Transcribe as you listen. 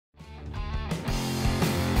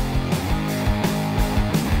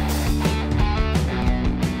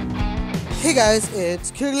Hey guys,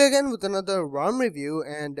 it's Kigli again with another ROM review,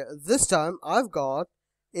 and this time I've got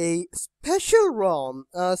a special ROM,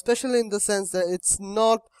 special in the sense that it's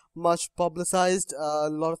not much publicized. A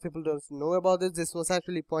lot of people don't know about it. This was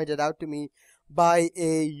actually pointed out to me by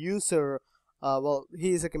a user. Well,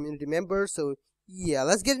 he is a community member, so yeah,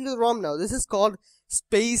 let's get into the ROM now. This is called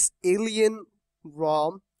Space Alien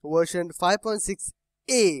ROM version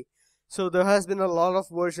 5.6a. So there has been a lot of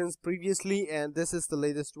versions previously, and this is the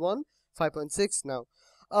latest one. 5.6 now.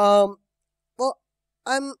 Well,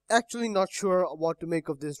 I'm actually not sure what to make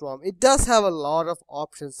of this ROM. It does have a lot of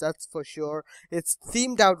options, that's for sure. It's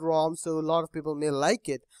themed out ROM, so a lot of people may like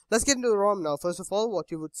it. Let's get into the ROM now. First of all,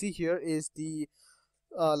 what you would see here is the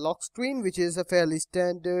lock screen, which is a fairly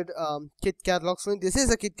standard KitKat lock screen. This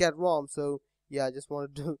is a KitKat ROM, so yeah, I just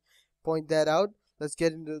wanted to point that out. Let's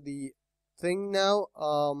get into the thing now.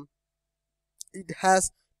 It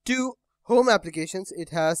has two home applications. It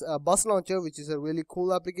has a bus launcher, which is a really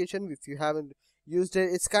cool application. If you haven't used it,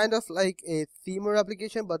 it's kind of like a themer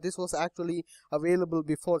application, but this was actually available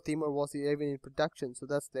before themer was even in production, so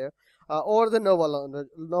that's there. Or the Nova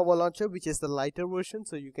launcher, which is the lighter version,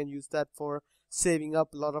 so you can use that for saving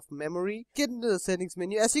up a lot of memory. Get into the settings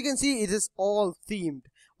menu. As you can see, it is all themed.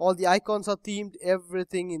 All the icons are themed.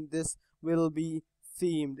 Everything in this will be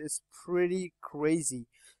themed. It's pretty crazy.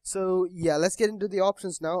 So yeah, let's get into the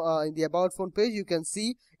options now. In the about phone page, you can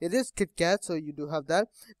see it is KitKat, so you do have that.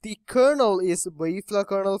 The kernel is Boifla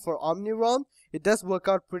kernel for OmniROM. It does work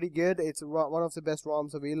out pretty good. It's one of the best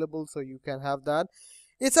ROMs available, so you can have that.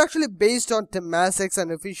 It's actually based on Temasek's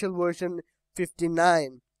unofficial version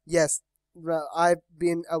 59. Yes, I've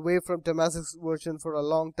been away from Temasek's version for a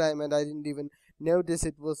long time, and I didn't even notice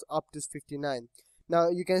it was up to 59. Now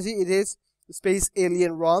you can see it is Space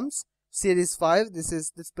Alien ROMs Series 5.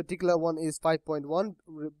 This particular one is 5.1,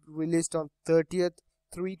 released on 30th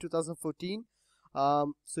 3/2014.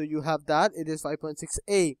 So you have that. It is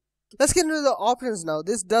 5.6a. Let's get into the options now.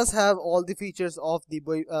 This does have all the features of the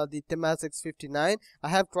Temasek 59. I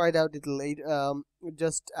have tried out it late,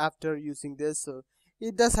 just after using this, so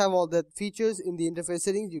it does have all the features. In the interface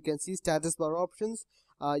settings, you can see status bar options.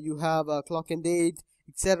 You have clock and date,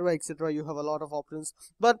 etc, etc. You have a lot of options,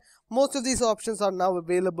 but most of these options are now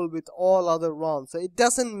available with all other ROMs, so it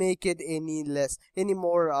doesn't make it any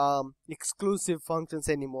more exclusive functions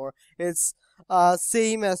anymore. It's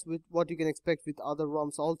same as with what you can expect with other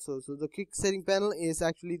ROMs also. So the quick setting panel is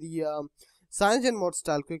actually the CyanogenMod mode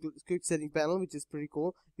style quick setting panel, which is pretty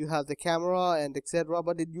cool. You have the camera and etc,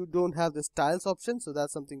 but you don't have the styles option, so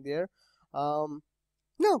that's something there.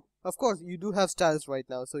 No, of course, you do have styles right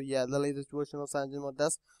now. So yeah, the latest version of CyanogenMod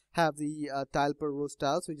does have the tile per row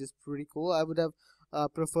styles, which is pretty cool. I would have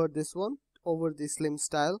preferred this one over the slim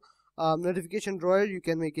style. Notification drawer, you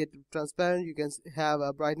can make it transparent. You can have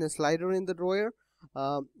a brightness slider in the drawer,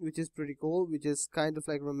 which is pretty cool, which is kind of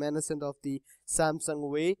like reminiscent of the Samsung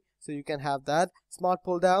way. So you can have that. Smart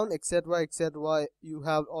pull down, etc, etc. You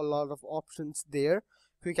have a lot of options there.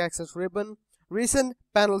 Quick access ribbon. Recent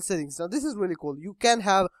panel settings. Now this is really cool. You can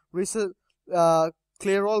have recent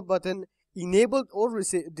clear all button enabled or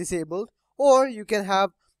disabled, or you can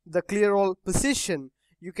have the clear all position.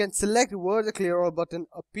 You can select where the clear all button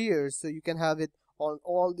appears, so you can have it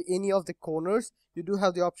on any of the corners. You do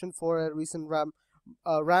have the option for a recent RAM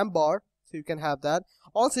bar, so you can have that.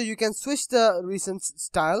 Also, you can switch the recent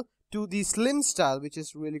style to the slim style, which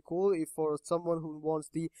is really cool. If for someone who wants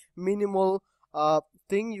the minimal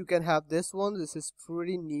thing, you can have this one. This is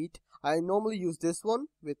pretty neat. I normally use this one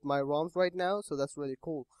with my ROMs right now, so that's really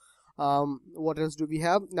cool. What else do we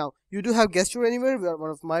have? Now you do have gesture anywhere, one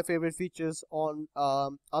of my favorite features on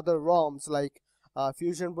other ROMs like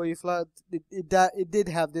Fusion Boifla. It did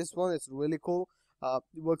have this one. It's really cool. It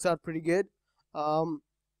works out pretty good.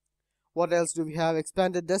 What else do we have?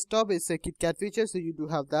 Expanded desktop is a KitKat feature, so you do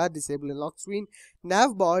have that. Disable in lock screen.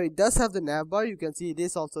 Navbar, it does have the navbar. You can see it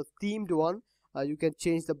is also themed one. You can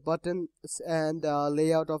change the buttons and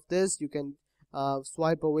layout of this. You can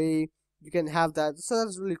swipe away. You can have that, so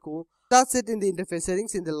that's really cool. That's it in the interface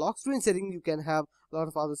settings. In the lock screen setting, you can have a lot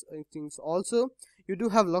of other things also. You do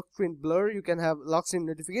have lock screen blur. You can have lock screen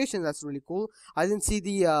notification. That's really cool. I didn't see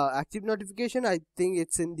the active notification. I think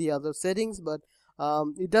it's in the other settings, but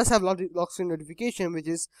it does have lock screen notification, which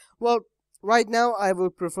is, well, right now I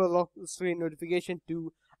would prefer lock screen notification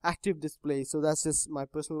to active display, so that's just my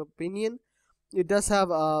personal opinion. It does have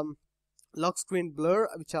lock screen blur,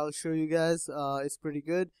 which I'll show you guys. It's pretty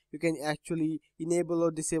good. You can actually enable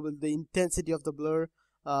or disable the intensity of the blur,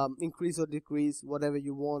 increase or decrease, whatever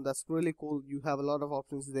you want. That's really cool. You have a lot of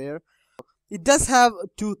options there. It does have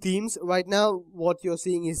two themes. Right now what you're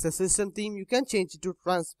seeing is the system theme. You can change it to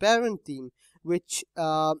transparent theme, which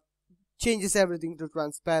changes everything to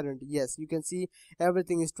transparent. Yes, you can see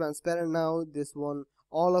everything is transparent now. This one,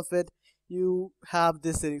 all of it, you have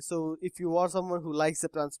this setting. So if you are someone who likes the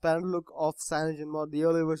transparent look of CyanogenMod, the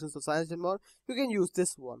early versions of CyanogenMod, you can use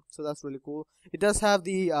this one. So that's really cool. It does have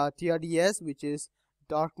the TRDS, which is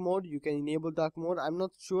dark mode. You can enable dark mode. I'm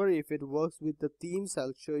not sure if it works with the themes.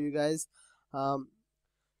 I'll show you guys.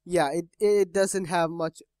 Yeah, it doesn't have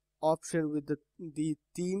much option with the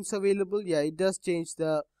themes available. Yeah, it does change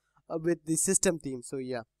the with the system theme. So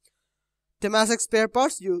yeah, Temasek spare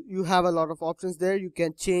parts, you have a lot of options there. You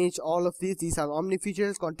can change all of these are omni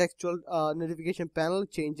features. Contextual notification panel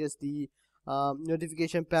changes the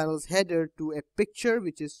notification panel's header to a picture,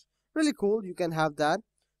 which is really cool. You can have that.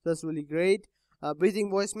 That's really great.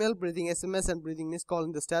 Breathing voicemail, breathing SMS, and breathing missed call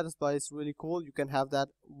in the status bar is really cool. You can have that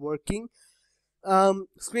working.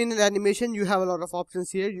 Screen and animation, you have a lot of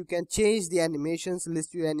options here. You can change the animations,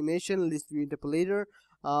 list view animation, list view interpolator.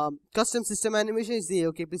 Custom system animation is the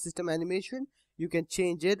OKP system animation. You can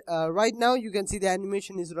change it. Right now you can see the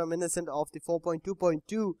animation is reminiscent of the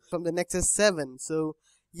 4.2.2 from the Nexus 7. So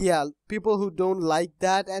yeah, people who don't like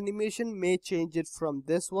that animation may change it from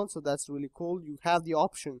this one. So that's really cool. You have the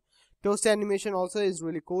option. Toast animation also is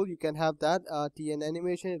really cool. You can have that. TN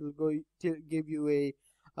animation, it will go to give you a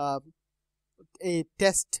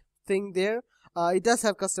test thing there. It does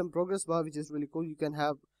have custom progress bar, which is really cool. You can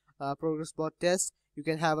have progress bar test. You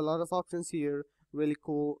can have a lot of options here. Really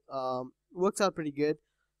cool. Works out pretty good.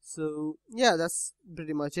 So yeah, that's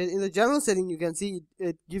pretty much it. In the general setting, you can see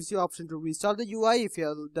it gives you option to restart the UI. If you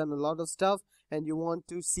have done a lot of stuff and you want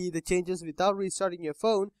to see the changes without restarting your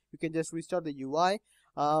phone, you can just restart the UI.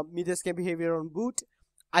 Media scan behavior on boot.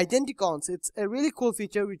 Identicons, it's a really cool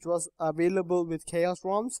feature which was available with Chaos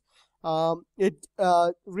ROMs. It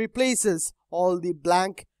replaces all the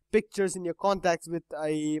blank pictures in your contacts with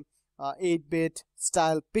a 8-bit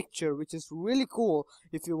style picture, which is really cool.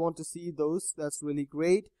 If you want to see those, that's really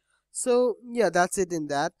great. So yeah, that's it in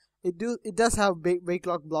that. It does have wake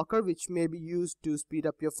lock blocker, which may be used to speed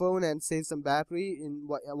up your phone and save some battery in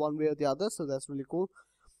one way or the other. So that's really cool.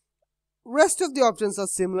 Rest of the options are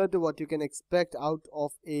similar to what you can expect out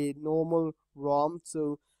of a normal ROM.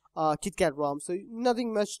 So KitKat ROM. So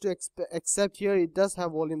nothing much to except here. It does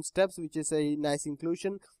have volume steps, which is a nice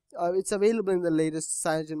inclusion. It's available in the latest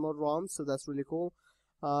CyanogenMod ROM, so that's really cool.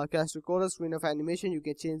 Cast recorder, screen of animation. You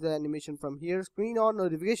can change the animation from here. Screen on,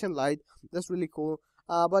 notification light. That's really cool.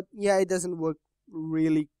 But yeah, it doesn't work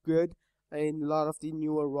really good in a lot of the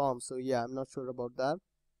newer ROMs. So yeah, I'm not sure about that.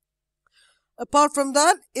 Apart from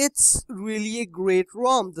that, it's really a great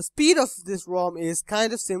ROM. The speed of this ROM is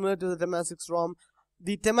kind of similar to the Temasek ROM.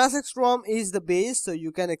 The Temasek ROM is the base, so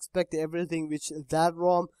you can expect everything which that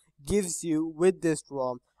ROM gives you with this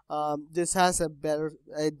ROM. This has a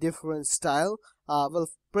different style. Well,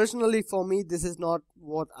 personally for me, this is not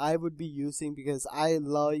what I would be using because I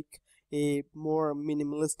like a more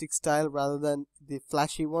minimalistic style rather than the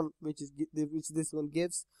flashy one, which this one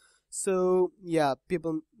gives. So yeah,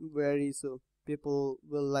 people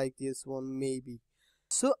will like this one maybe.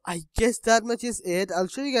 So I guess that much is it. I'll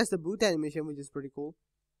show you guys the boot animation, which is pretty cool.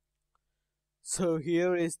 So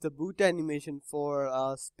here is the boot animation for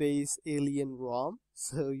Space Alien ROM.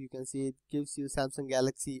 So you can see it gives you Samsung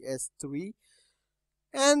Galaxy S3,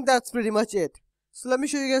 and that's pretty much it. So let me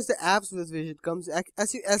show you guys the apps with which it comes.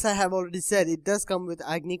 As I have already said, it does come with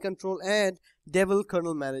Agni Control and Devil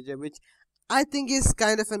Kernel Manager, which I think is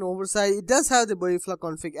kind of an oversight. It does have the Boifla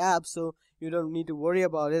config app, so you don't need to worry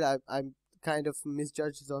about it. I'm kind of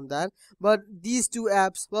misjudged on that. But these two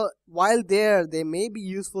apps, well, while they may be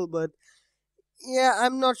useful, but yeah,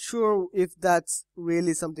 I'm not sure if that's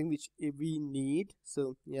really something which we need.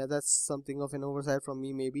 So yeah, that's something of an oversight from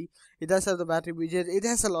me maybe. It does have the battery widget. It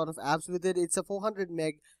has a lot of apps with it. It's a 400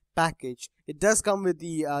 meg package. It does come with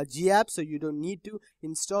the G app, so you don't need to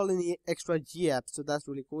install any extra G apps. So that's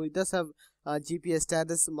really cool. It does have GPS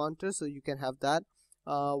status monitor, so you can have that.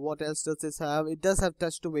 What else does this have? It does have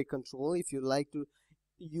touch to wake control if you like to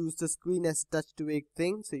use the screen as touch to wake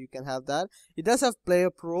thing, so you can have that. It does have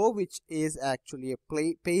Player Pro, which is actually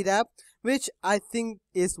a paid app, which I think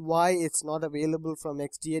is why it's not available from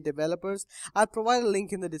XDA developers. I'll provide a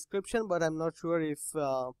link in the description, but I'm not sure if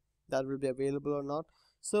that will be available or not.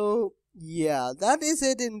 So yeah, that is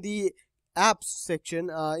it in the apps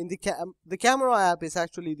section. In the camera app is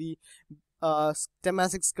actually the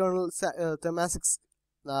Temasek's kernel, Temasek's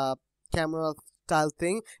camera style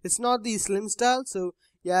thing. It's not the slim style, so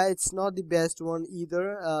yeah, it's not the best one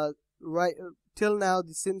either. Right till now,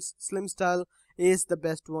 the slim style is the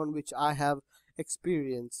best one which I have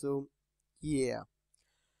experienced. So yeah,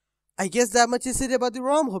 I guess that much is it about the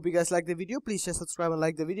ROM. Hope you guys like the video. Please share, subscribe, and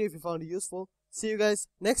like the video if you found it useful. See you guys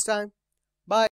next time. Bye.